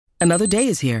Another day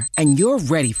is here, and you're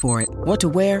ready for it. What to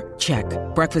wear? Check.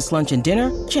 Breakfast, lunch, and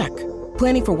dinner? Check.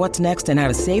 Planning for what's next and how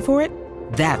to save for it?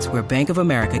 That's where Bank of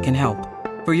America can help.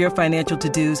 For your financial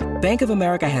to-dos, Bank of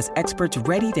America has experts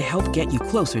ready to help get you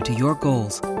closer to your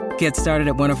goals. Get started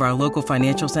at one of our local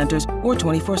financial centers or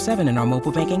 24/7 in our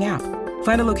mobile banking app.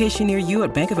 Find a location near you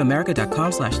at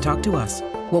bankofamerica.com/talktous.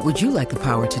 What would you like the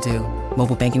power to do?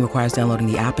 Mobile banking requires downloading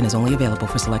the app and is only available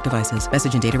for select devices.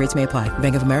 Message and data rates may apply.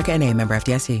 Bank of America N.A., member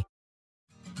FDIC.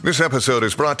 This episode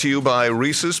is brought to you by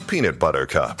Reese's Peanut Butter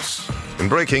Cups. In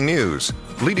breaking news,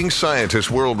 leading scientists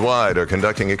worldwide are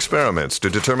conducting experiments to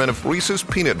determine if Reese's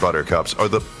Peanut Butter Cups are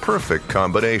the perfect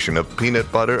combination of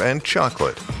peanut butter and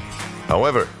chocolate.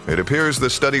 However, it appears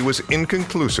the study was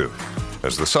inconclusive,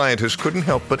 as the scientists couldn't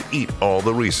help but eat all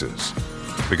the Reese's.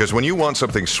 Because when you want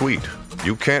something sweet,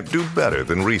 you can't do better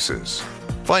than Reese's.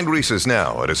 Find Reese's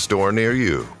now at a store near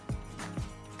you.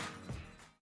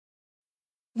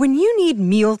 When you need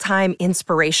mealtime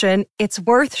inspiration, it's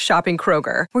worth shopping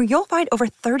Kroger, where you'll find over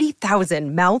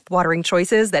 30,000 mouth-watering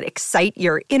choices that excite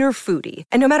your inner foodie.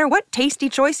 And no matter what tasty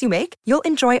choice you make, you'll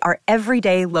enjoy our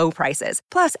everyday low prices,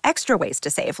 plus extra ways to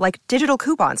save, like digital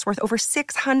coupons worth over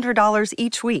 $600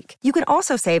 each week. You can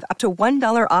also save up to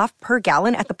 $1 off per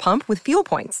gallon at the pump with fuel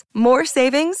points. More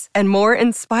savings and more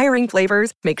inspiring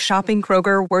flavors make shopping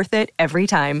Kroger worth it every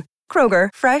time. Kroger,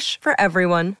 fresh for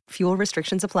everyone. Fuel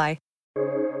restrictions apply.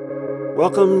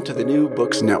 Welcome to the New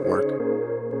Books Network.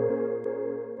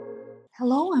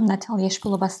 Hello, I'm Natalia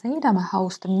Shpilova-Said. I'm a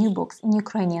host of New Books in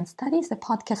Ukrainian Studies, a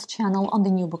podcast channel on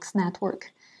the New Books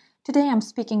Network. Today I'm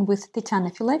speaking with Tetiana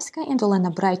Filevska and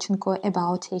Olena Braychenko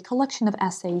about a collection of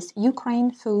essays, Ukraine,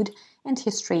 Food and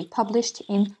History, published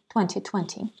in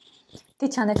 2020.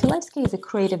 Tetiana Filevska is a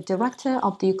creative director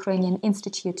of the Ukrainian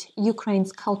Institute,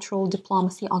 Ukraine's cultural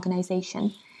diplomacy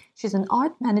organization. She's an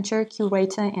art manager,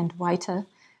 curator, and writer.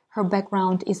 Her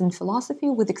background is in philosophy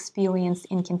with experience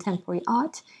in contemporary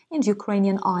art and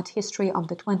Ukrainian art history of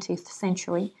the 20th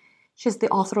century. She's the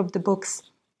author of the books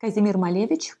Kazimir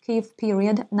Malevich, Kiev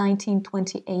Period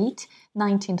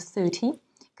 1928-1930,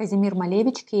 Kazimir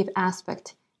Malevich, Kiev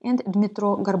Aspect, and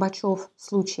Dmitro Gorbachev,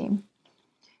 Случаи.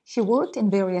 She worked in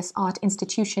various art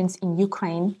institutions in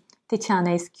Ukraine.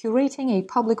 Tetiana is curating a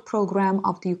public program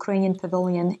of the Ukrainian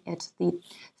Pavilion at the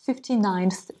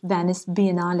 59th Venice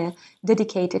Biennale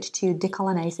dedicated to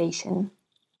decolonization.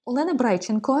 Olena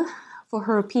Braychenko, for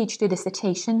her PhD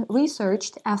dissertation,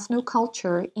 researched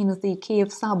ethnoculture in the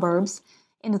Kiev suburbs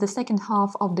in the second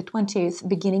half of the 20th,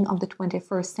 beginning of the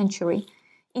 21st century.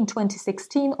 In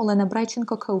 2016, Olena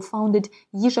Braychenko co-founded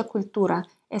Yizha Kultura,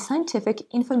 a scientific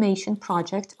information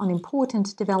project on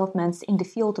important developments in the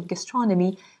field of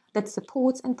gastronomy that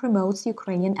supports and promotes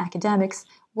Ukrainian academics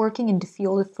working in the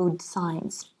field of food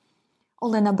science.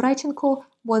 Olena Braychenko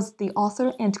was the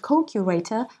author and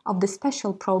co-curator of the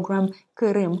special program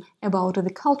Крым about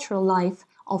the cultural life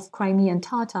of Crimean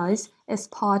Tatars as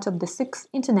part of the 6th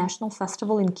International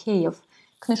Festival in Kiev,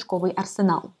 Knyzhkovый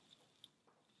Arsenal.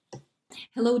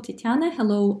 Hello, Tetiana.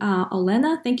 Hello,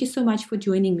 Olena. Thank you so much for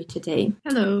joining me today.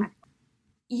 Hello.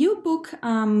 Your book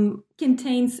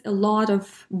contains a lot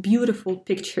of beautiful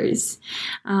pictures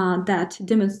that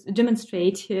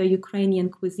demonstrate Ukrainian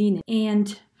cuisine.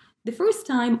 And the first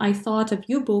time I thought of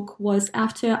your book was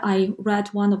after I read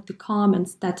one of the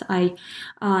comments that I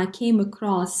came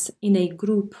across in a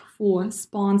group for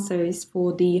sponsors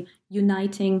for the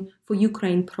Uniting for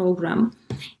Ukraine program.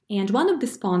 And one of the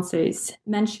sponsors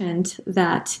mentioned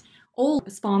that all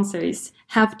sponsors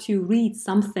have to read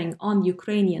something on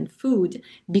Ukrainian food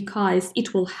because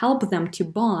it will help them to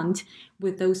bond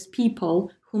with those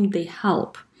people whom they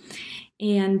help.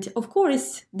 And of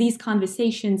course, these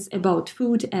conversations about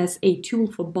food as a tool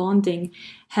for bonding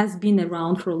has been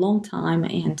around for a long time,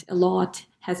 and a lot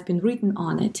has been written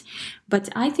on it. But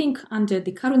I think under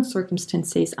the current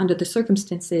circumstances, under the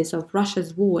circumstances of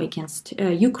Russia's war against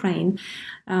Ukraine,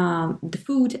 the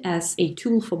food as a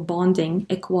tool for bonding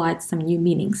acquired some new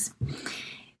meanings.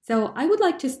 So I would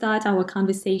like to start our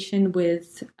conversation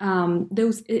with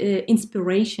those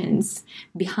inspirations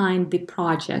behind the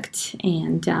project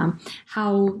and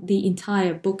how the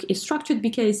entire book is structured,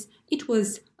 because it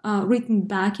was written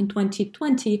back in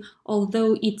 2020,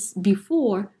 although it's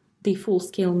before the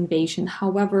full-scale invasion.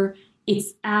 However,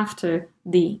 it's after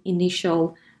the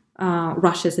initial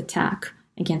Russia's attack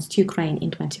against Ukraine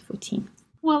in 2014.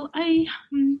 Well, I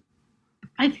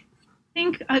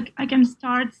think I can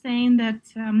start saying that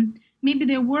maybe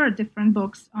there were different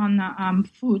books on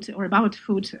food or about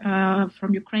food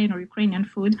from Ukraine or Ukrainian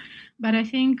food, but I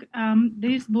think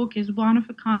this book is one of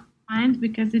a kind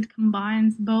because it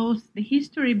combines both the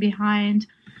history behind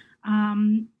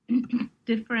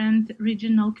different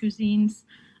regional cuisines,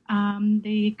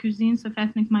 the cuisines of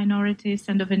ethnic minorities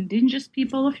and of indigenous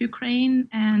people of Ukraine,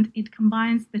 and it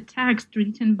combines the text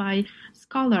written by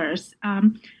scholars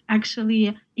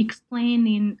actually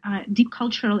explaining deep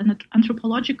cultural and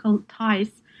anthropological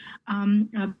ties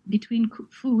between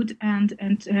food and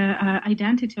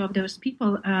identity of those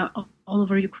people all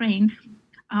over Ukraine,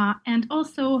 and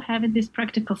also having this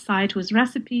practical side with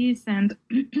recipes and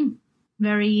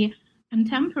very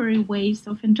contemporary ways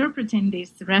of interpreting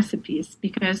these recipes,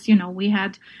 because we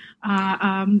had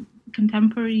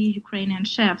contemporary Ukrainian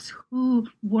chefs who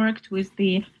worked with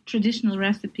the traditional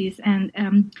recipes and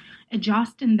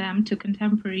adjusting them to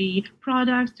contemporary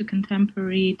products, to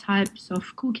contemporary types of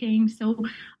cooking. So,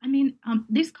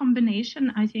 this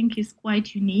combination, I think, is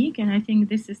quite unique, and I think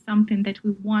this is something that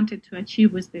we wanted to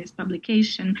achieve with this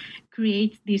publication,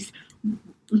 create this,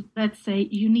 let's say,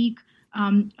 unique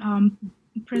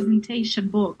presentation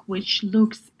book, which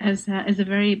looks as a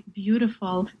very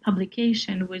beautiful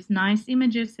publication with nice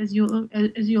images, as you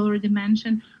already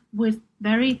mentioned, with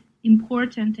very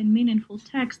important and meaningful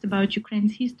text about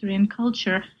Ukraine's history and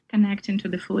culture connecting to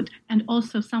the food, and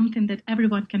also something that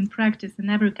everyone can practice and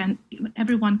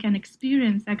everyone can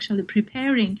experience, actually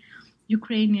preparing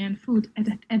Ukrainian food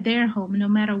at their home, no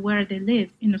matter where they live,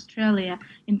 in Australia,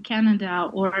 in Canada,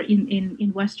 or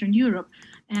in Western Europe.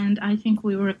 And I think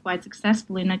we were quite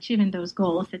successful in achieving those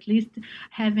goals, at least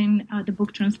having the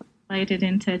book translated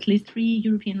into at least 3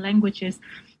 European languages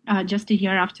just a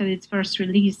year after its first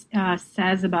release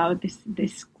says about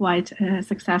this quite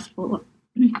successful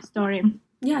story.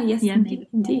 Yes,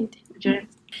 indeed.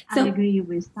 I agree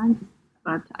with Tanya,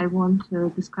 but I want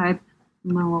to describe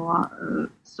more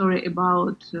story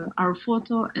about our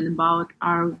photo and about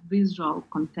our visual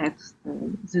context,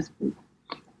 this book.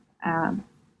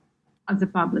 As a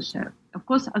publisher, of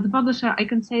course, as a publisher, I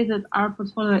can say that our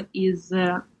portfolio is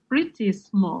pretty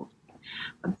small,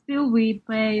 but still we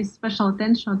pay special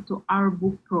attention to our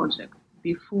book project.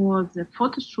 Before the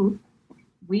photo shoot,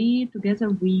 we, together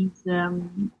with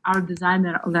our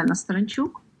designer Olena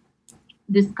Staranchuk,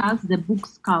 discussed the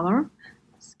book's color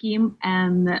scheme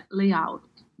and layout.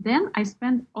 Then I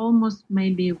spent almost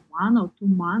maybe 1 or 2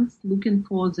 months looking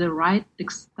for the right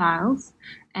textiles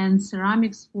and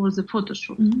ceramics for the photo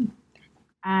shoot. Mm-hmm.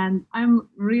 And I'm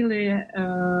really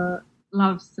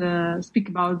loves speak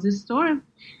about this story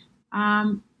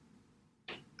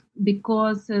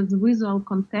because the visual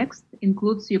context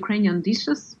includes Ukrainian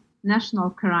dishes,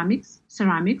 national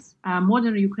ceramics,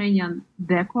 modern Ukrainian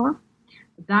decor,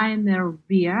 diner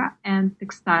wear, and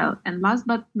textile, and last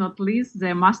but not least,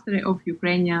 the mastery of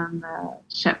Ukrainian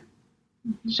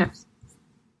chefs.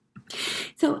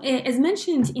 So, as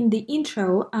mentioned in the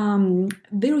intro,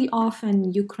 very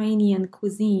often Ukrainian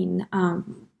cuisine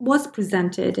was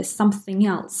presented as something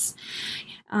else.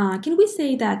 Can we say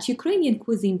that Ukrainian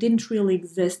cuisine didn't really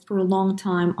exist for a long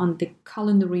time on the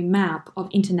culinary map of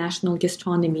international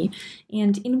gastronomy?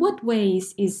 And in what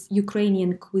ways is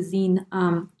Ukrainian cuisine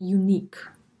unique?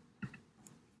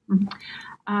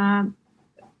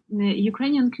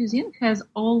 Ukrainian cuisine has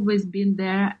always been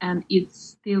there and it's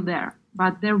still there,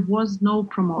 but there was no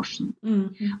promotion.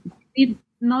 Mm-hmm. We did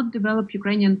not develop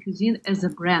Ukrainian cuisine as a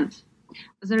brand.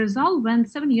 As a result, when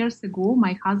 7 years ago,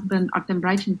 my husband Artem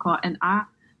Braychenko and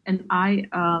I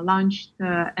launched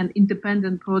an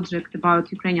independent project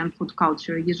about Ukrainian food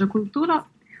culture, Yezha Kultura,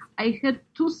 I had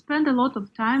to spend a lot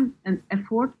of time and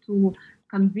effort to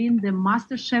convince the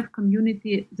MasterChef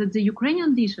community that the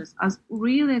Ukrainian dishes are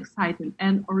really exciting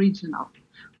and original,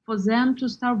 for them to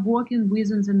start working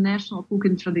within the national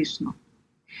cooking tradition.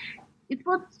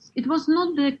 It was not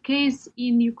the case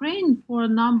in Ukraine for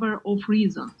a number of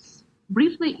reasons.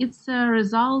 Briefly, it's a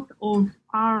result of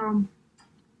our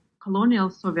colonial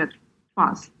Soviet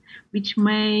past, which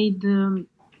made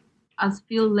us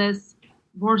feel less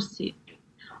worthy.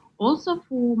 Also,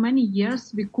 for many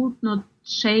years, we could not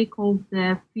shake off the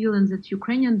feeling that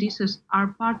Ukrainian dishes are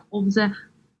part of the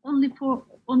only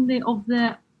of the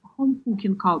home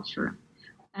cooking culture,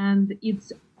 and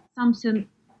it's something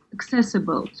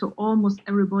accessible to almost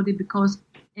everybody because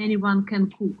anyone can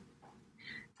cook.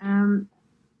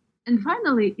 And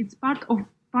finally, it's part of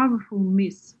powerful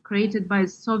myth created by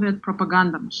Soviet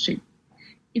propaganda machine.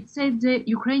 It said the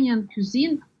Ukrainian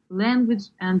cuisine, language,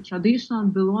 and tradition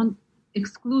belong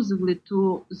exclusively to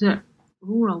the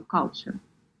rural culture,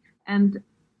 and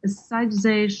as such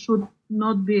they should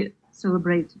not be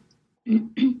celebrated.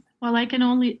 Well, I can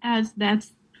only add that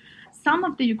some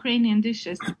of the Ukrainian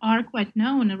dishes are quite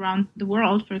known around the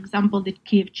world. For example, the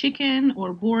Kiev chicken or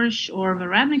borscht or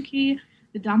vareniki,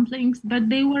 the dumplings, but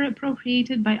they were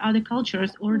appropriated by other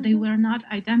cultures, or they were not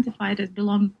identified as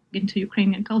belonging to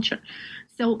Ukrainian culture.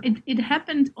 So it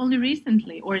happened only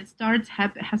recently, or it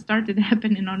has started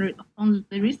happening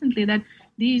only recently, that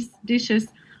these dishes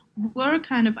were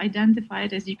kind of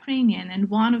identified as Ukrainian. And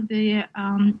one of the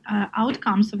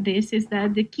outcomes of this is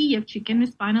that the Kiev chicken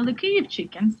is finally Kiev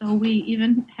chicken. So we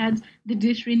even had the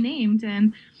dish renamed.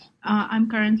 And I'm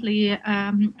currently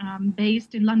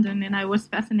based in London, and I was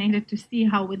fascinated to see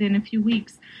how within a few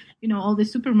weeks, all the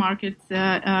supermarkets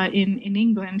in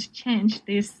England changed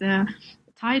this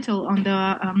title on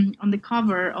the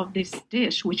cover of this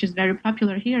dish, which is very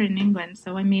popular here in England.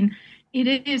 So I mean, it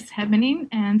is happening,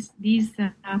 and these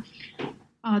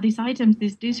items,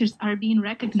 these dishes, are being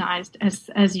recognized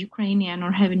as Ukrainian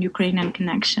or having Ukrainian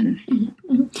connection.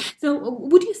 Mm-hmm. So,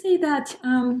 would you say that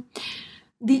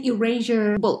the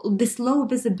erasure, this low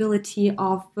visibility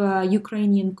of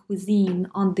Ukrainian cuisine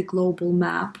on the global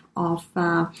map of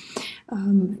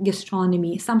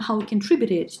gastronomy somehow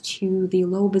contributed to the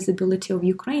low visibility of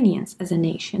Ukrainians as a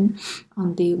nation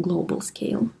on the global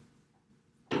scale?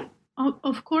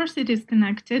 Of course, it is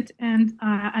connected, and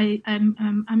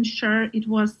I'm sure it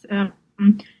was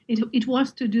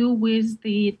to do with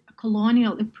the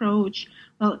colonial approach,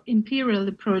 imperial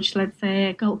approach, let's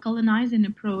say, colonizing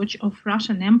approach of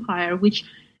Russian Empire, which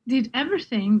did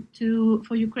everything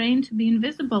for Ukraine to be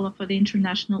invisible for the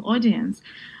international audience.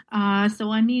 So,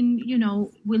 I mean,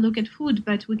 we look at food,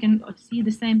 but we can see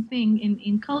the same thing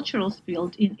in cultural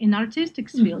field, in artistic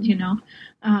field,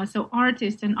 So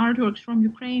artists and artworks from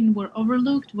Ukraine were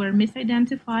overlooked, were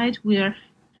misidentified, were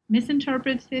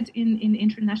misinterpreted in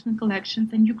international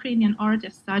collections, and Ukrainian art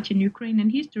as such in Ukrainian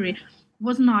history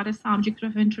was not a subject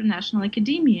of international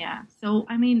academia. So,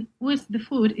 I mean, with the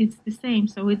food, it's the same.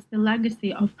 So it's the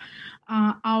legacy of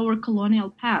our colonial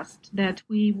past that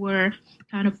we were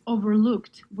kind of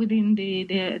overlooked within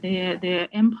the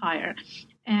empire.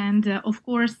 And of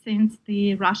course, since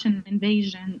the Russian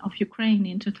invasion of Ukraine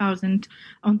in 2000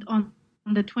 on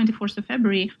the 24th of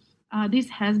February, this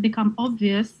has become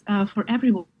obvious for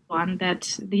everyone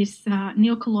that this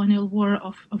neo-colonial war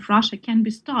of Russia can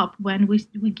be stopped when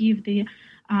we give the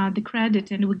credit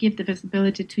and we give the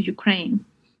visibility to Ukraine.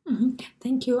 Mm-hmm.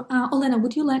 Thank you. Olena,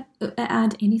 would you like to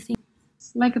add anything?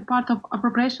 It's like a part of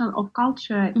appropriation of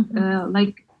culture,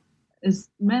 like as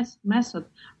method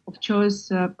of choice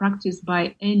practiced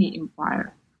by any empire.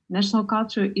 National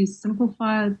culture is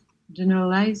simplified,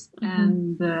 generalized,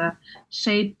 and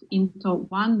shaped into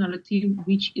one narrative,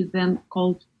 which is then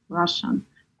called Russian.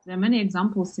 There are many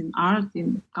examples in art,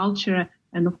 in culture,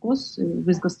 and of course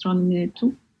with gastronomy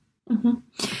too. Mm-hmm.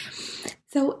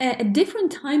 So at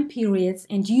different time periods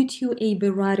and due to a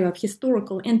variety of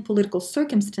historical and political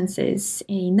circumstances,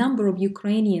 a number of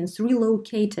Ukrainians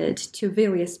relocated to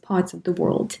various parts of the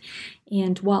world.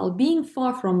 And while being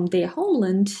far from their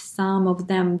homeland, some of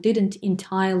them didn't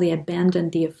entirely abandon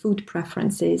their food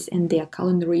preferences and their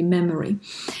culinary memory.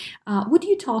 Would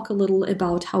you talk a little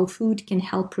about how food can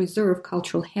help preserve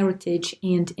cultural heritage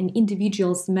and an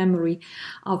individual's memory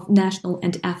of national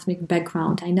and ethnic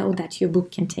background? I know that your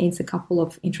book contains a couple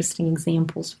of interesting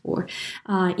examples for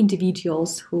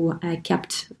individuals who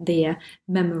kept their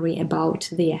memory about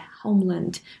their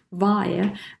homeland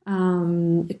via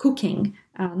cooking,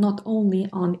 not only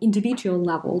on individual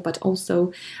level, but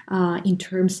also in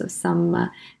terms of some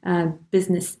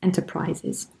business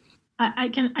enterprises. I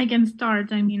can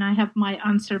start. I mean, I have my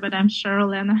answer, but I'm sure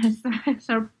Olena has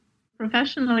her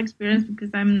professional experience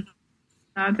because I'm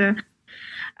not a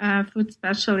food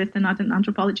specialist and not an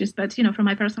anthropologist. But, from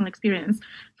my personal experience,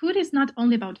 food is not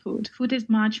only about food. Food is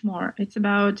much more. It's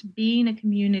about being a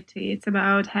community. It's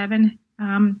about having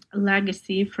a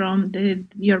legacy from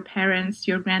your parents,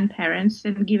 your grandparents,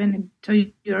 and giving it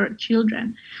to your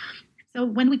children. So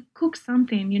when we cook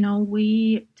something,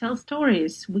 we tell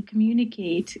stories, we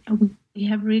communicate, we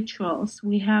have rituals,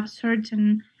 we have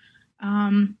certain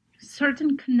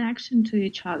connection to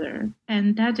each other,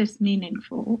 and that is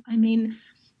meaningful. I mean,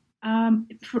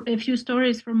 for a few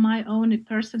stories from my own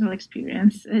personal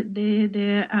experience,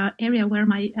 the area where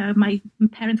my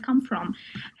parents come from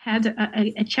had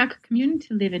a Czech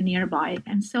community living nearby,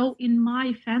 and so in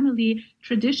my family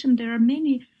tradition, there are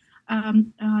many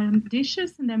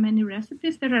dishes and there are many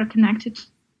recipes that are connected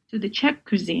to the Czech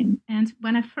cuisine. And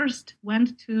when I first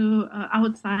went to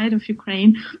outside of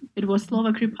Ukraine, it was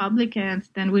Slovak Republic, and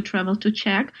then we traveled to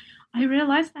Czech. I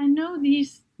realized I know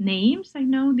these names, I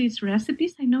know these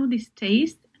recipes, I know this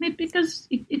taste, and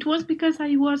it was because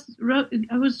I was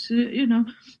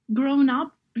grown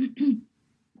up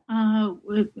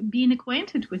being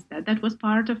acquainted with that. That was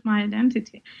part of my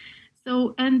identity.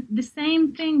 So, and the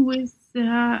same thing with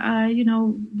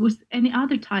with any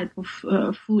other type of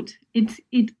food.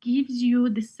 It gives you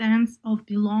the sense of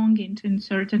belonging to a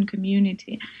certain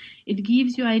community. It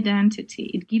gives you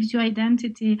identity. It gives you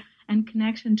identity and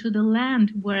connection to the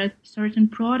land where certain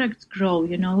products grow.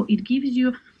 It gives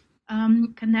you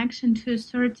connection to a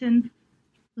certain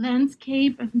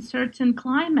landscape and certain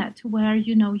climate where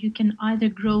you can either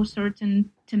grow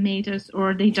certain tomatoes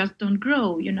or they just don't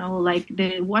grow, like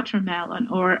the watermelon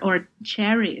or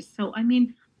cherries. So I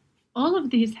mean, all of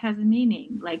this has a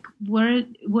meaning, like where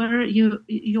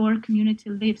your community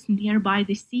lives nearby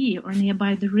the sea or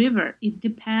nearby the river. It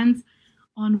depends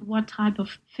on what type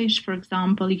of fish, for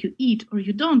example, you eat or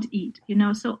you don't eat.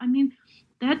 So I mean,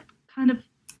 that kind of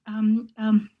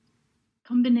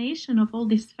combination of all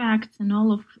these facts and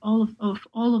all of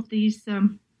these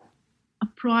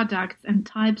products and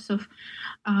types of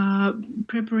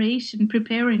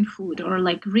preparing food, or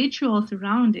like rituals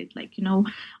around it, like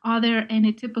are there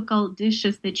any typical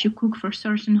dishes that you cook for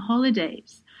certain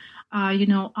holidays,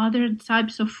 other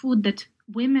types of food that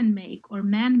women make or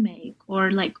men make,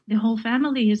 or like the whole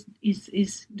family is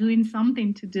doing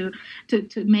something to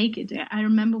make it. I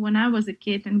remember when I was a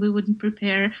kid and we would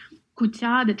prepare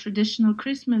kutia, the traditional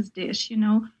Christmas dish,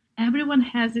 everyone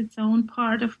has its own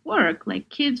part of work. Like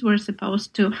kids were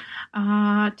supposed to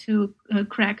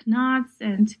crack nuts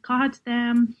and cut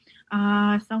them.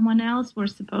 Someone else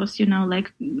was supposed,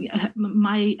 like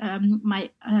my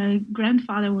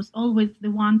grandfather was always the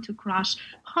one to crush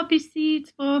poppy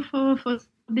seeds for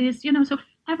this, So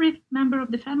every member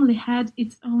of the family had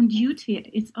its own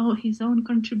duty, his own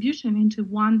contribution into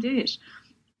one dish,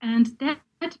 and that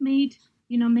made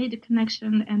a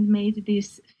connection and made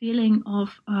this feeling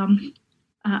of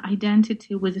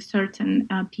identity with a certain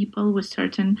people, with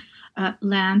certain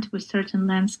land, with certain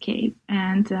landscape.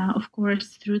 And of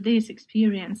course, through this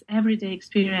experience, everyday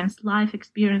experience, life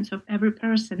experience of every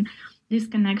person, this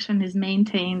connection is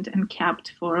maintained and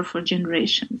kept for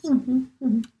generations. Mm-hmm,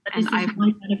 mm-hmm. But this is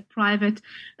my kind of private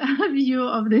view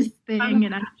of this thing,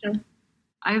 and I'm sure.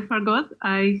 I forgot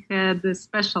I had a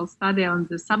special study on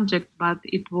the subject, but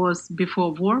it was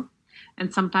before war.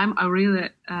 And sometimes I really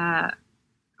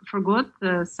forgot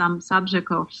some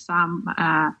subject of some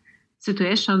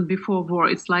situation before war.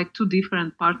 It's like two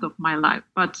different parts of my life,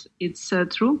 but it's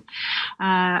true.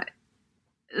 My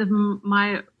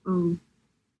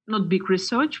not big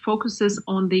research focuses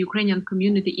on the Ukrainian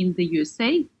community in the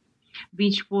USA,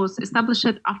 which was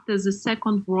established after the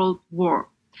Second World War.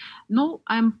 Now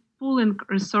I'm pulling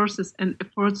resources and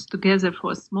efforts together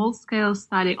for a small-scale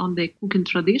study on the cooking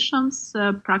traditions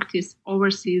practiced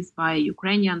overseas by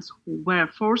Ukrainians who were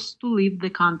forced to leave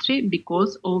the country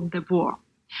because of the war.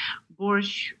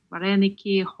 Борщ,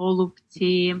 вареники,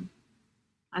 голубці,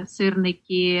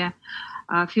 сирники,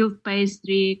 field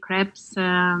pastry, crepes,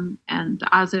 and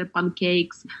other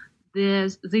pancakes.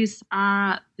 These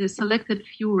are the selected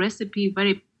few recipes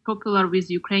very popular with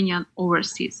Ukrainian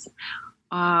overseas.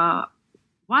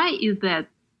 Why is that?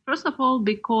 First of all,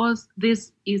 because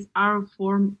this is our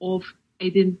form of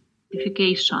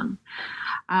identification.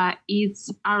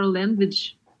 It's our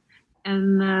language,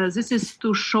 and this is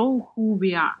to show who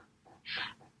we are.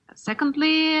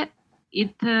 Secondly,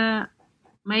 it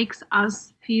makes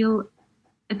us feel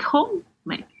at home,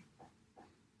 maybe.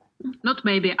 Not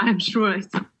maybe, I'm sure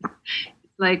it's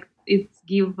like it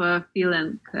gives a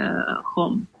feeling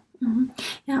home. Mm-hmm.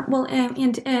 Yeah, well,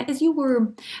 and as you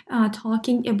were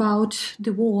talking about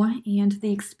the war and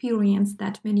the experience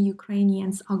that many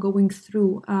Ukrainians are going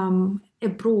through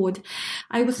abroad,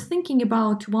 I was thinking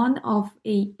about one of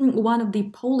the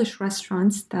Polish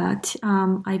restaurants that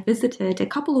I visited a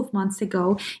couple of months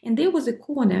ago, and there was a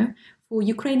corner for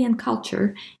Ukrainian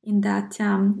culture in that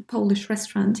Polish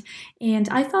restaurant, and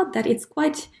I thought that it's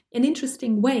quite an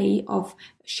interesting way of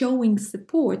showing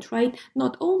support, right?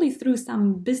 Not only through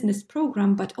some business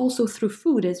program, but also through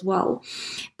food as well.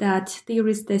 That there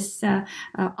is this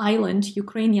island,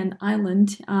 Ukrainian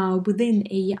island, within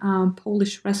a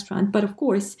Polish restaurant. But of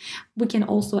course, we can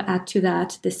also add to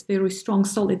that this very strong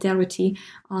solidarity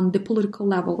on the political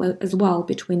level as well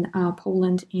between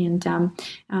Poland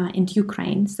and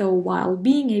Ukraine. So while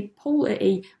being a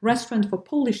restaurant for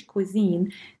Polish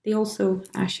cuisine, they also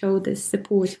show this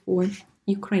support for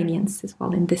Ukrainians as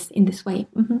well in this way.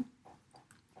 Mm-hmm.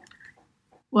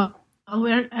 Well,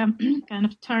 we're kind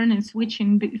of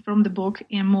switching from the book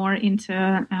and more into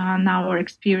our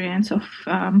experience of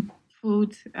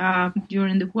food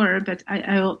during the war. But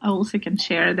I also can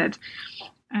share that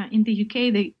in the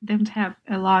UK they don't have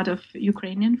a lot of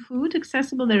Ukrainian food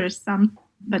accessible. There is some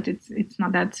but it's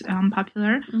not that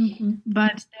popular.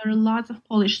 But there are lots of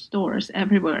Polish stores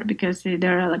everywhere because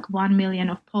there are like 1 million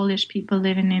of Polish people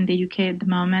living in the UK at the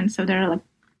moment. So there are like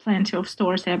plenty of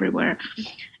stores everywhere.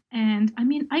 And I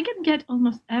mean, I can get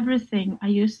almost everything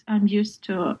I'm used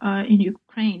to in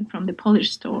Ukraine from the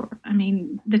Polish store. I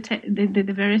mean,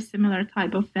 the very similar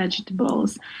type of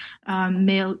vegetables,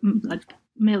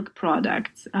 milk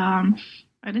products.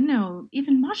 I don't know,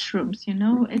 even mushrooms. You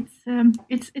know,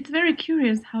 it's very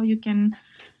curious how you can,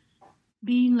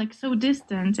 being like so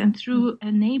distant and through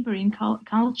a neighboring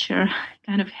culture,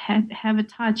 kind of have a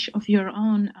touch of your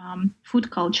own food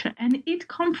culture, and it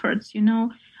comforts. You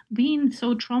know. Being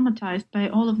so traumatized by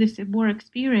all of this war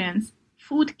experience,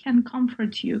 food can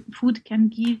comfort you. Food can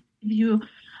give you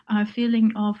a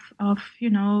feeling of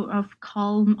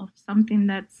calm, of something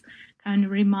that's kind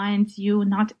of reminds you,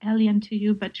 not alien to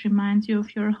you, but reminds you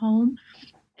of your home.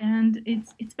 And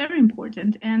it's very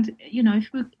important. And, you know, if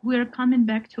we're coming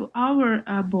back to our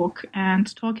book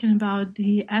and talking about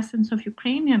the essence of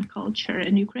Ukrainian culture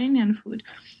and Ukrainian food,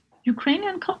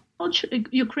 Ukrainian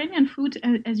food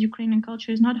as Ukrainian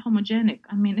culture is not homogenic.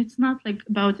 I mean, it's not like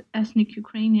about ethnic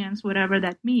Ukrainians, whatever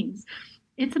that means.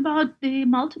 It's about the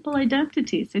multiple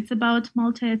identities. It's about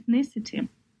multi-ethnicity,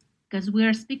 because we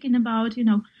are speaking about, you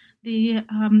know, the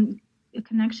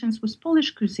connections with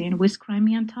Polish cuisine, with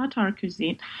Crimean Tatar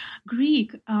cuisine,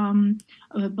 Greek,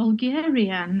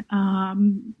 Bulgarian,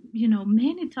 you know,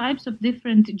 many types of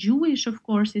different. Jewish, of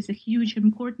course, is a huge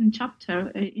important chapter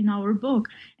in our book.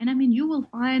 And I mean, you will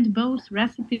find both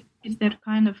recipes that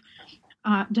kind of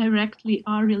directly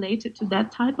are related to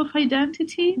that type of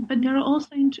identity, but there are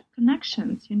also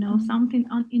interconnections, you know, something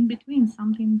in between,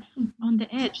 something on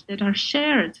the edge that are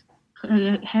shared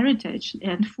heritage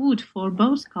and food for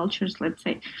both cultures, let's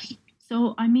say.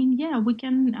 So I mean, yeah, we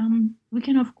can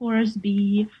of course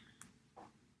be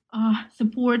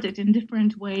supported in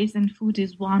different ways, and food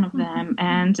is one of them.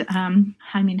 And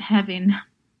I mean, having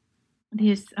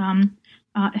this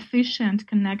efficient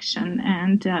connection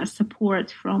and support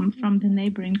from the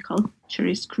neighboring culture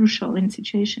is crucial in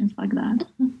situations like that.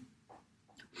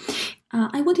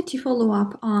 I wanted to follow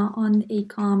up on a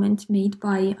comment made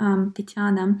by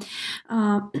Tatiana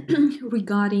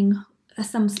regarding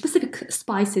some specific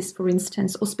spices, for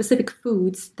instance, or specific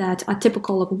foods that are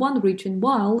typical of one region,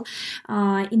 while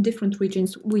in different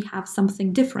regions we have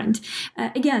something different.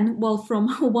 Again, well, from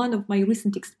one of my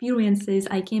recent experiences,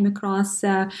 I came across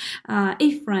a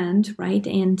friend, right,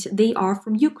 and they are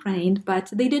from Ukraine, but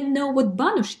they didn't know what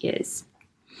banush is,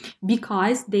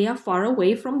 because they are far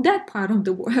away from that part of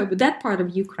the world, that part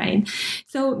of Ukraine.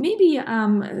 So maybe,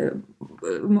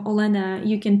 Olena,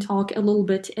 you can talk a little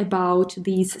bit about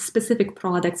these specific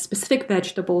products, specific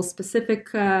vegetables, specific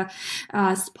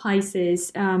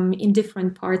spices in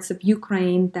different parts of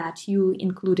Ukraine that you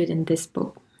included in this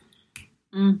book.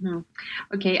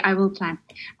 Okay, I will try.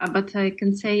 But I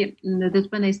can say that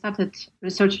when I started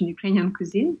researching Ukrainian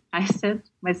cuisine, I set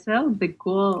myself the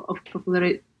goal of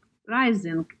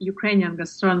popularizing Ukrainian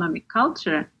gastronomic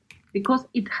culture, because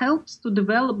it helps to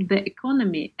develop the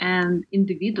economy and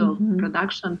individual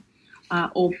production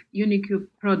of unique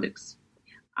products.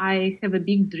 I have a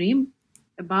big dream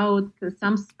about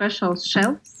some special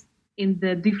shelves in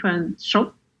the different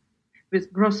shop,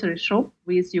 with grocery shop,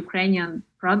 with Ukrainian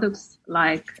products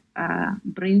like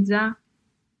brinza,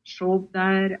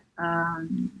 shovdar,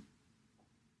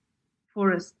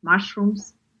 forest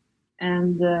mushrooms,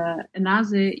 and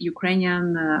another Ukrainian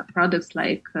products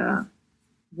like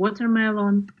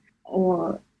watermelon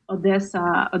or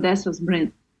Odessa's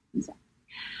brinza.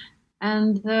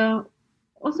 And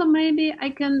also maybe I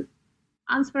can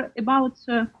answer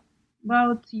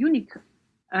about unique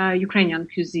Ukrainian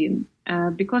cuisine,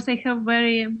 because I have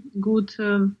very good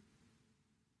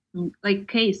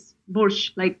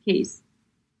borscht case.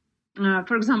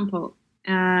 For example,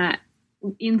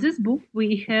 in this book,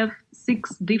 we have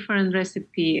 6 different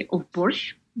recipes of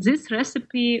borscht. This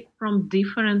recipe from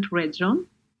different region,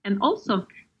 and also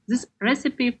this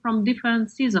recipe from different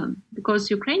season,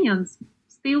 because Ukrainians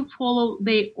still follow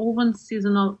their own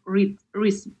seasonal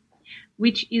rhythm,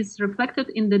 which is reflected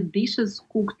in the dishes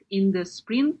cooked in the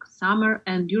spring, summer,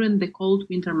 and during the cold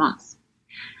winter months.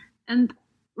 And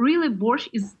really, borscht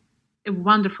is a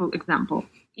wonderful example.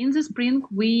 In the spring,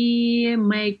 we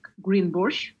make green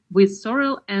borscht with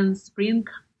sorrel and spring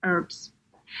herbs.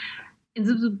 In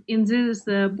this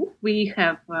book, we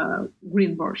have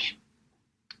green borscht.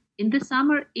 In the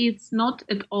summer, it's not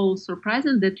at all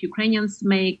surprising that Ukrainians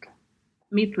make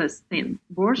meatless thin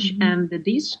borscht, and the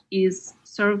dish is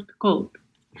served cold.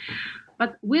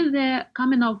 But with the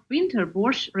coming of winter,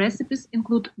 borscht recipes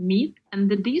include meat, and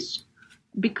the dish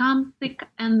become thick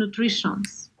and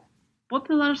nutritious.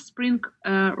 Popular spring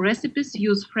recipes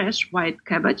use fresh white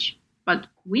cabbage, but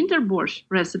winter borscht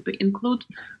recipe include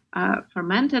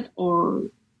fermented or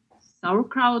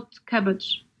sauerkraut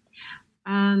cabbage.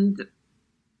 And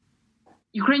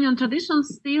Ukrainian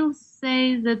traditions still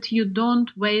say that you don't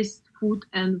waste food,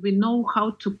 and we know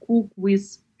how to cook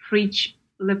with fridge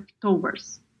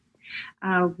leftovers.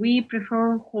 We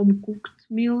prefer home-cooked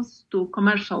meals to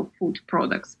commercial food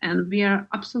products, and we are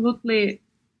absolutely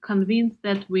convinced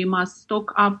that we must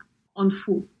stock up on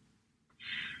food.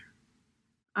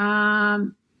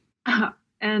 And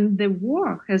the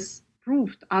war has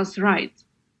proved us right.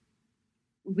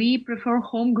 We prefer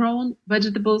homegrown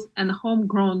vegetables and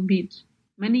homegrown meat.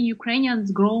 Many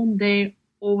Ukrainians grow their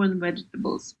own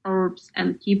vegetables, herbs,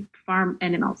 and keep farm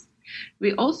animals.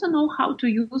 We also know how to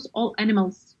use all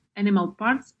animal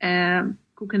parts,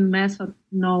 cooking method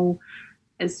known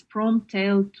as from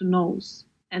tail to nose,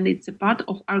 and it's a part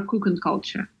of our cooking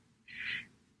culture.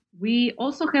 We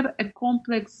also have a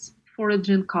complex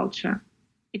foraging culture.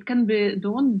 It can be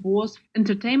done both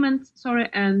entertainment,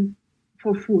 and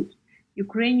for food.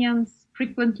 Ukrainians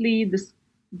frequently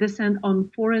descend on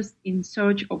forests in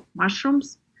search of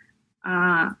mushrooms.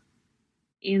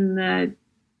 In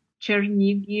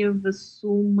Chernihiv,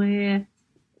 Sumy,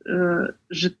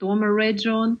 Zhytomyr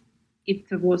region, it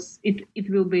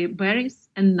will be berries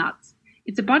and nuts.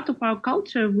 It's a part of our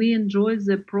culture. We enjoy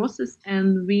the process,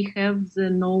 and we have the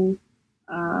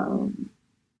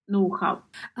know-how.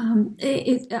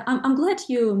 I'm glad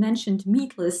you mentioned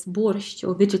meatless borscht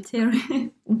or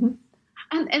vegetarian.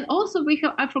 And also we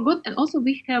have, I forgot, and also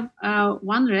we have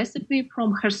one recipe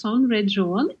from Kherson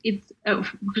region. It's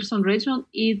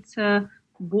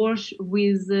borscht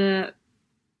with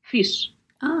fish.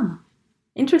 Ah,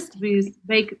 interesting. With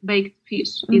baked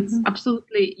fish. Mm-hmm. It's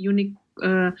absolutely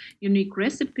unique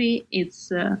recipe.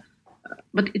 It's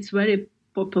but it's very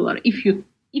popular. If you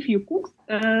cook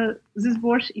this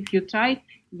borscht, if you try,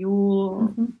 you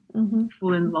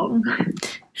fall in love.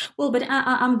 Well, but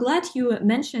I'm glad you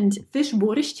mentioned fish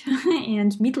borscht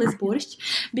and meatless borscht,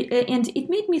 and it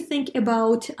made me think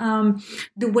about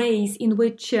the ways in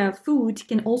which food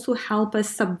can also help us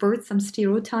subvert some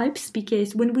stereotypes,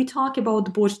 because when we talk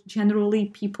about borscht, generally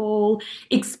people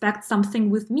expect something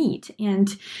with meat,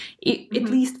 and at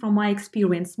least from my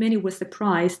experience, many were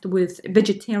surprised with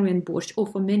vegetarian borscht, or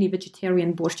for many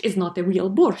vegetarian borscht is not a real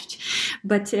borscht.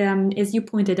 But as you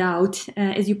pointed out,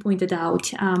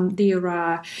 there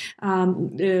are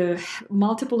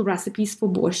multiple recipes for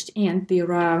borscht, and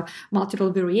there are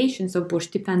multiple variations of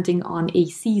borscht depending on a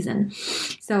season.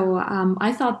 So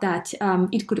I thought that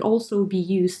it could also be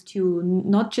used to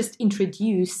not just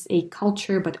introduce a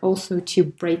culture, but also to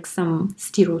break some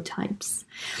stereotypes.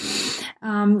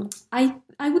 I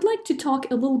would like to talk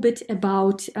a little bit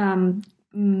about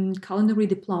culinary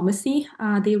diplomacy.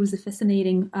 There was a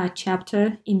fascinating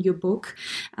chapter in your book,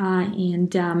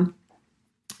 and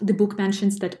the book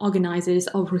mentions that organizers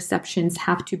of receptions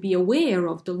have to be aware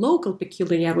of the local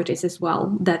peculiarities as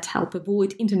well that help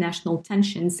avoid international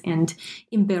tensions and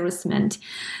embarrassment.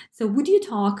 So would you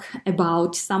talk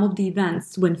about some of the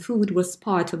events when food was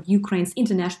part of Ukraine's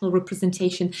international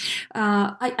representation?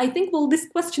 I think, well, this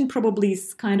question probably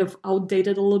is kind of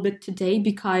outdated a little bit today,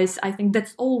 because I think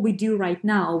that's all we do right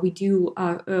now. We do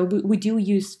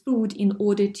use food in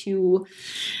order to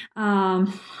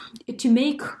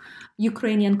make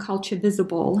Ukrainian culture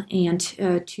visible and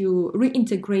to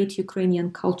reintegrate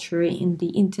Ukrainian culture in the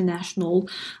international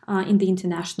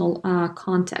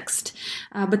context.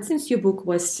 But since your book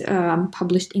was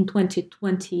published in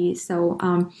 2020, so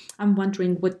I'm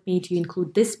wondering what made you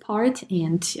include this part,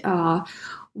 and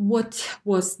what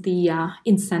was the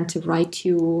incentive, right,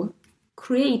 to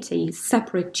create a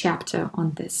separate chapter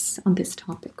on this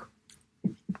topic?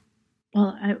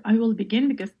 Well, I will begin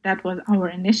because that was our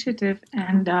initiative,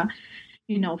 and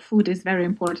food is very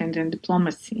important in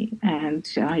diplomacy, and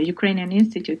Ukrainian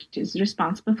Institute is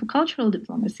responsible for cultural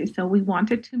diplomacy. So we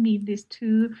wanted to meet these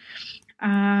two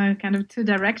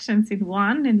directions in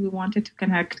one, and we wanted to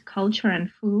connect culture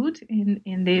and food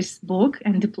in this book,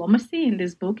 and diplomacy in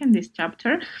this book, in this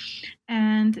chapter.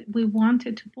 And we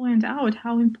wanted to point out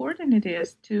how important it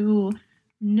is to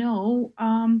know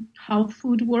how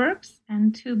food works,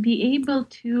 and to be able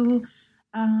to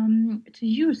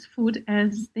use food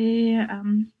as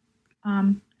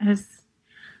as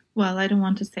well, I don't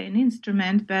want to say an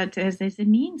instrument, but as a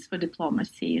means for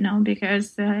diplomacy,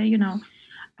 because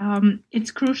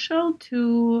it's crucial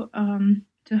to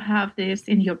to have this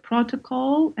in your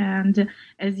protocol. And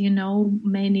as you know,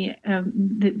 many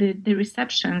the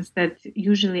receptions that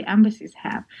usually embassies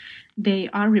have, they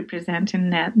are representing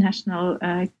national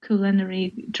culinary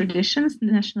traditions,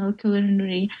 national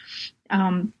culinary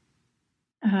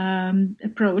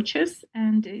approaches,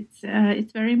 and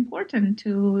it's very important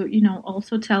to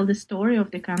also tell the story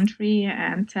of the country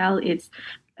and tell its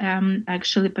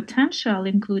actually potential,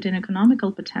 including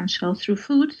economical potential through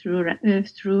food,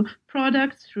 through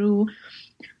products, through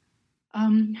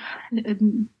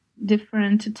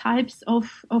different types of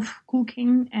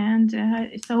cooking. And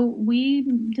so we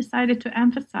decided to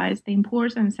emphasize the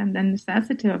importance and the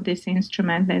necessity of this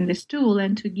instrument and this tool,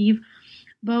 and to give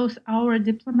both our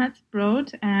diplomats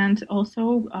abroad and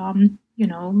also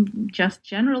just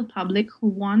general public who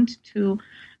want to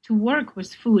work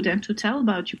with food and to tell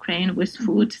about Ukraine with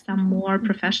food some more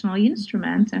professional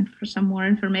instruments and for some more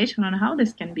information on how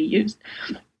this can be used.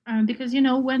 Because,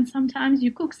 when sometimes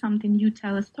you cook something, you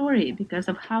tell a story because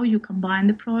of how you combine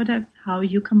the products, how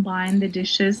you combine the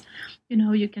dishes.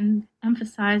 You can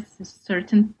emphasize a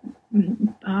certain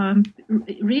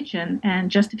region.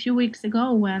 And just a few weeks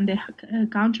ago, when the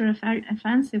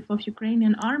counter-offensive of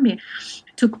Ukrainian army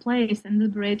took place and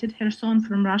liberated Kherson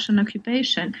from Russian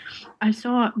occupation, I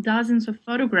saw dozens of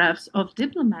photographs of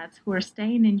diplomats who are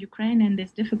staying in Ukraine in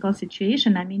this difficult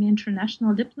situation. I mean,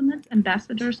 international diplomats,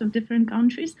 ambassadors of different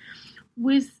countries,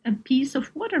 with a piece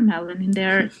of watermelon in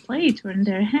their plate or in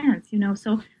their hands,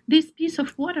 So this piece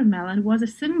of watermelon was a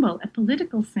symbol, a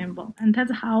political symbol, and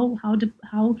that's how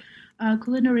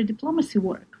culinary diplomacy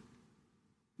works.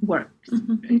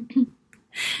 Mm-hmm.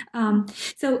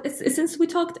 So since we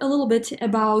talked a little bit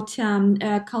about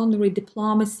culinary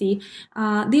diplomacy,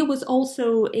 there was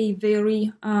also a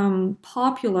very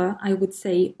popular, I would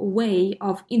say, way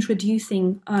of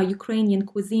introducing Ukrainian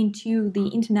cuisine to the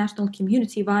international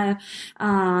community via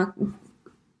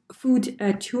food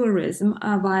tourism,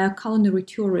 via culinary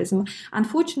tourism.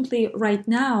 Unfortunately, right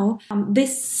now,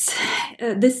 this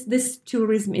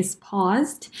tourism is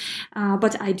paused,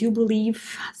 but I do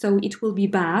believe so it will be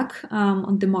back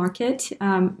on the market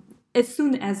as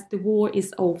soon as the war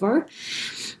is over.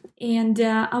 And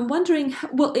I'm wondering,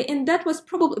 and that was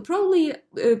probably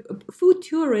food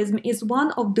tourism is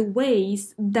one of the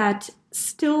ways that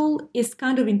still is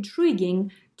kind of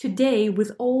intriguing today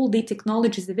with all the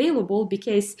technologies available,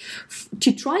 because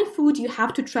to try food, you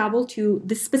have to travel to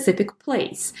the specific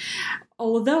place.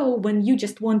 Although when you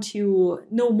just want to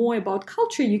know more about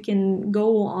culture, you can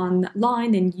go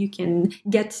online and you can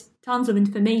get tons of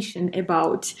information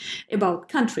about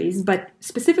countries. But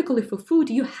specifically for food,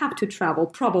 you have to travel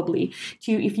probably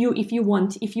to if you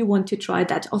want to try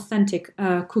that authentic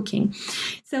cooking.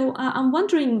 So I'm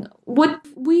wondering what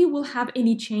we will have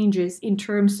any changes in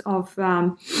terms of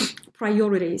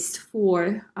priorities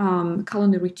for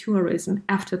culinary tourism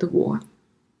after the war.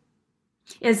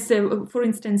 As, for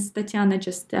instance, Tatiana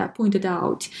just pointed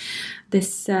out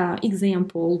this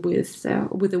example with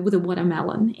a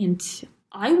watermelon, and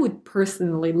I would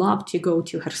personally love to go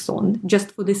to Kherson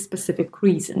just for this specific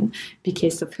reason,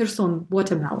 because of Kherson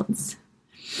watermelons.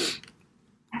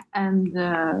 And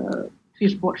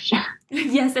fish borscht.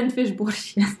 Yes, and fish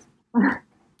borscht. Yes.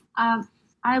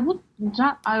 I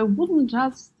wouldn't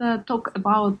just talk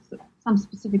about some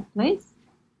specific place,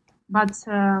 but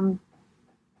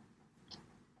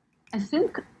I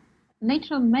think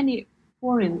naturally many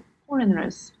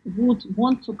foreigners would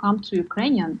want to come to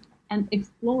Ukraine and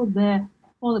explore the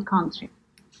whole country.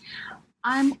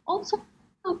 I'm also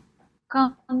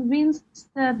convinced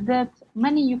that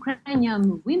many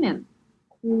Ukrainian women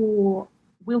who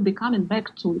will be coming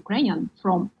back to Ukraine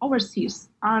from overseas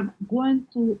are going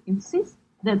to insist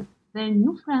that their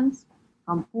new friends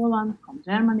from Poland, from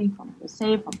Germany, from USA,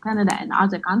 from Canada and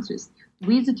other countries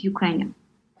visit Ukraine.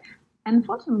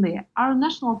 Unfortunately, our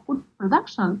national food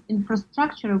production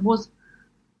infrastructure was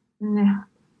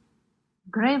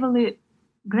gravely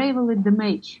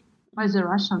damaged by the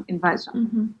Russian invasion.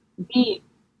 Mm-hmm.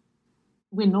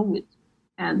 We know it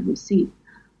and we see it.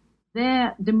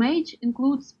 The damage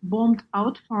includes bombed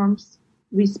out farms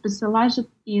we specialized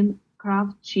in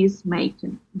craft cheese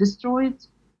making, destroyed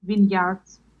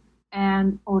vineyards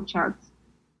and orchards,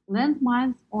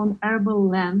 landmines on arable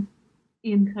land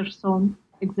in Kherson,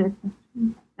 exactly.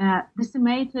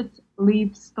 Decimated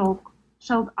livestock,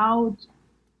 shelled out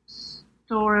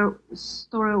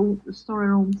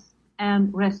storerooms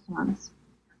and restaurants,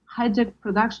 hijacked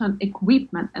production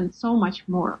equipment, and so much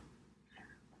more.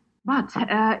 But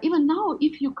even now,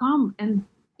 if you come and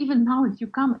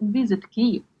visit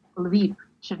Kyiv, Lviv,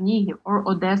 Chernihiv, or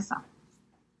Odessa,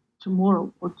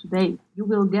 tomorrow or today, you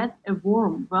will get a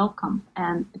warm welcome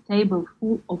and a table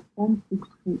full of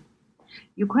home-cooked food.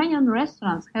 Ukrainian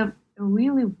restaurants have a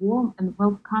really warm and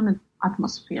welcoming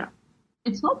atmosphere.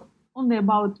 It's not only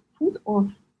about food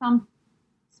or some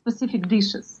specific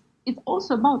dishes. It's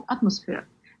also about atmosphere.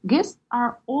 Guests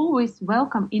are always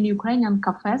welcome in Ukrainian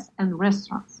cafes and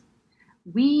restaurants.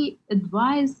 We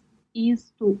advise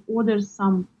is to order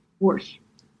some borscht.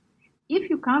 If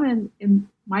you come in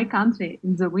my country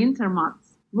in the winter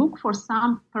months, look for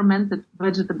some fermented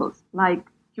vegetables like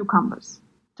cucumbers,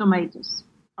 tomatoes,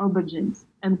 aubergines,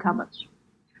 and cabbage.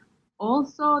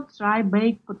 Also, try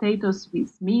baked potatoes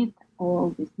with meat or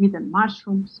with meat and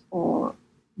mushrooms or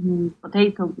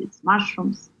potato with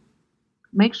mushrooms.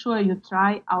 Make sure you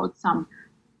try out some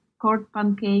curd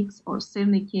pancakes or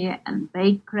sirniki and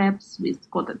baked crepes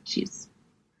with cottage cheese.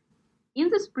 In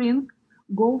the spring,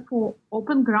 go for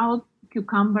open ground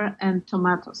cucumber and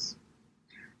tomatoes.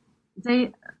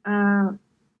 They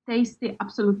tasty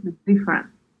absolutely different.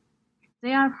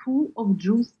 They are full of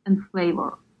juice and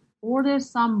flavor. Order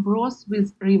some broth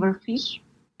with river fish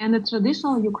and a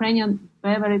traditional Ukrainian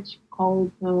beverage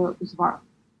called uzvar.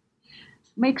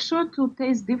 Make sure to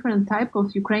taste different type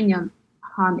of Ukrainian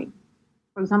honey.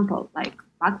 For example, like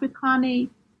buckwheat honey,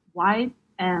 white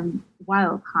and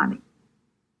wild honey.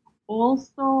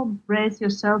 Also, brace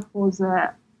yourself for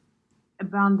the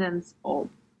abundance of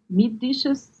meat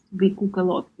dishes. We cook a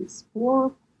lot with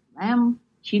pork, lamb,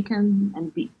 chicken,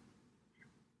 and beef.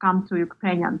 Come to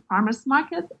Ukrainian farmers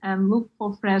market and look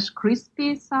for fresh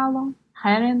crispy salo,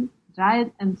 herring,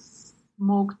 dried and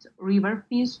smoked river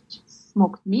fish,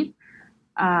 smoked meat,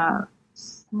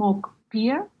 smoked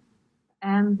pear,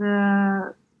 and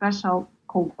special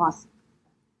kolbasa.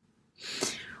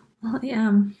 Well,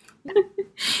 yeah.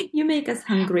 You make us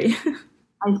hungry.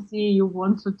 I see you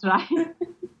want to try.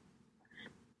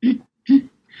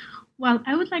 Well,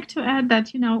 I would like to add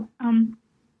that,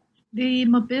 the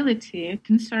mobility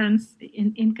concerns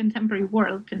in contemporary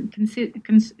world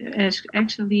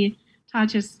actually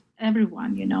touches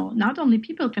everyone, Not only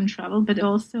people can travel, but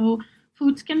also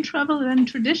foods can travel and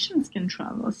traditions can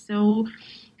travel. So,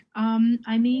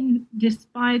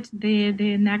 despite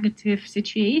the negative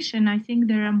situation, I think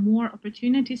there are more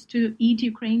opportunities to eat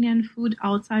Ukrainian food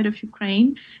outside of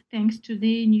Ukraine, thanks to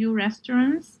the new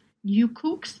restaurants, new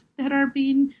cooks that are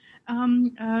being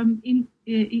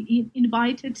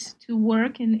invited to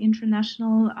work in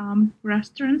international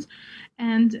restaurants,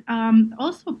 and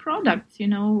also products.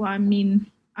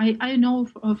 I know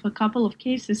of a couple of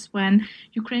cases when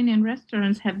Ukrainian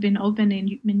restaurants have been open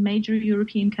in major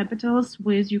European capitals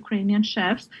with Ukrainian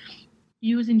chefs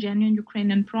using genuine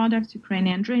Ukrainian products,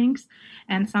 Ukrainian drinks,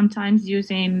 and sometimes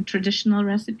using traditional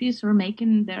recipes or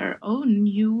making their own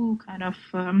new kind of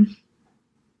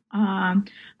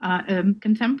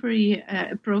contemporary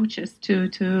approaches to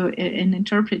in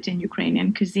interpreting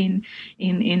Ukrainian cuisine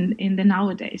in the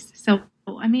nowadays. So,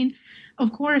 of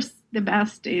course, the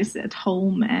best is at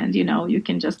home, and you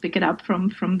can just pick it up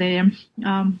from the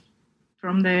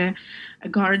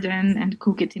garden and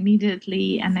cook it immediately,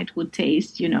 and it would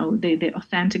taste, the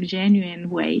authentic, genuine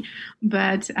way.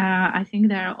 But I think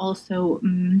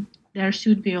there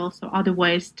should be also other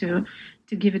ways to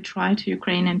give a try to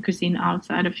Ukrainian cuisine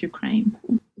outside of Ukraine.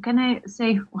 Can I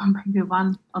say maybe one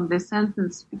on this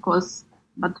sentence?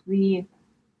 But we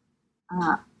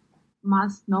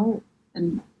must know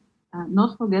and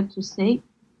not forget to say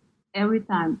every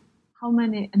time how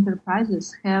many enterprises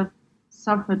have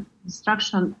suffered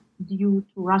destruction due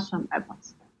to Russian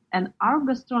weapons. And our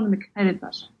gastronomic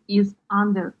heritage is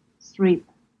under threat.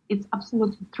 It's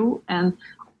absolutely true, and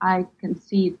I can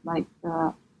see it like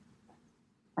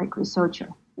researcher.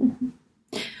 Mm-hmm.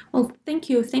 Well, thank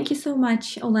you. Thank you so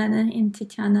much, Olena and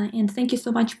Tatiana. And thank you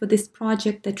so much for this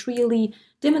project that really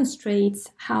demonstrates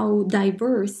how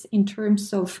diverse in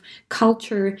terms of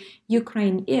culture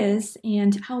Ukraine is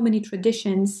and how many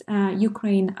traditions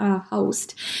Ukraine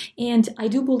hosts. And I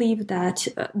do believe that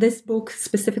this book,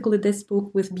 specifically this book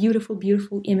with beautiful,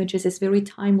 beautiful images, is very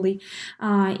timely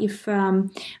if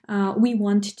we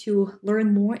want to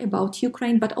learn more about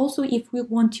Ukraine, but also if we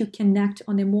want to connect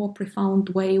on a more profound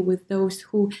way with those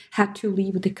who had to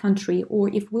leave the country, or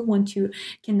if we want to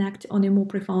connect on a more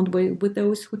profound way with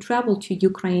those who travel to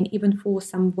Ukraine, even for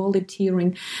some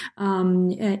volunteering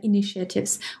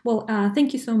initiatives. Well,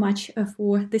 thank you so much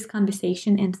for this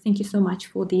conversation, and thank you so much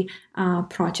for the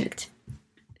project.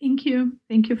 Thank you.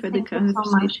 Thank you for the conversation. Thank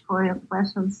you so much for your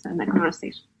questions and the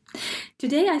conversation.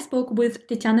 Today I spoke with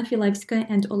Tetiana Filevska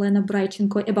and Olena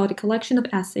Braichenko about a collection of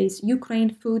essays,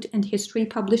 Ukraine, Food and History,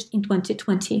 published in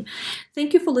 2020.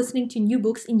 Thank you for listening to New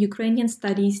Books in Ukrainian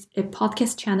Studies, a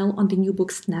podcast channel on the New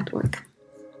Books Network.